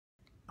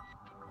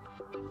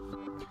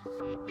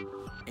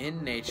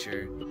In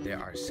nature, there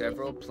are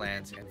several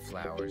plants and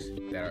flowers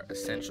that are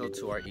essential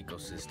to our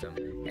ecosystem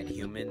and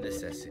human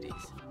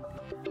necessities.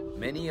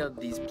 Many of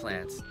these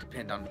plants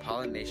depend on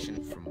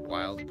pollination from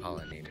wild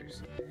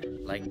pollinators,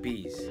 like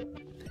bees.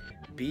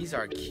 Bees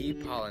are key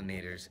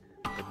pollinators,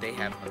 but they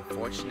have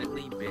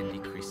unfortunately been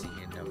decreasing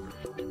in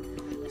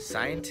number.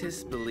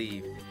 Scientists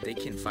believe they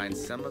can find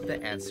some of the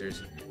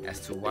answers as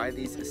to why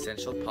these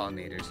essential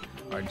pollinators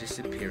are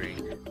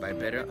disappearing by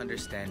better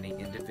understanding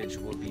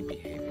individual bee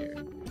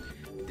behavior.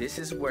 This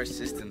is where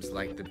systems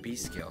like the bee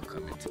scale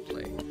come into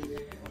play.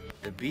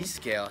 The bee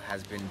scale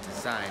has been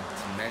designed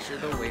to measure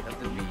the weight of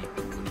the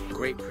bee with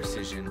great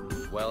precision,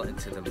 well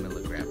into the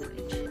milligram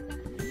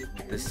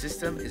range. The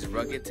system is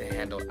rugged to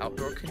handle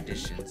outdoor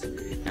conditions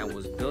and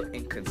was built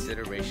in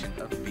consideration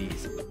of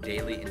bees'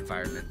 daily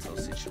environmental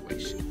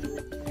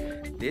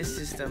situation. This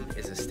system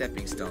is a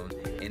stepping stone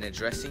in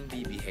addressing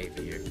bee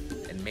behavior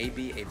and may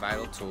be a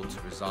vital tool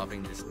to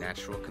resolving this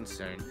natural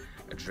concern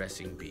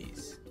addressing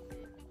bees.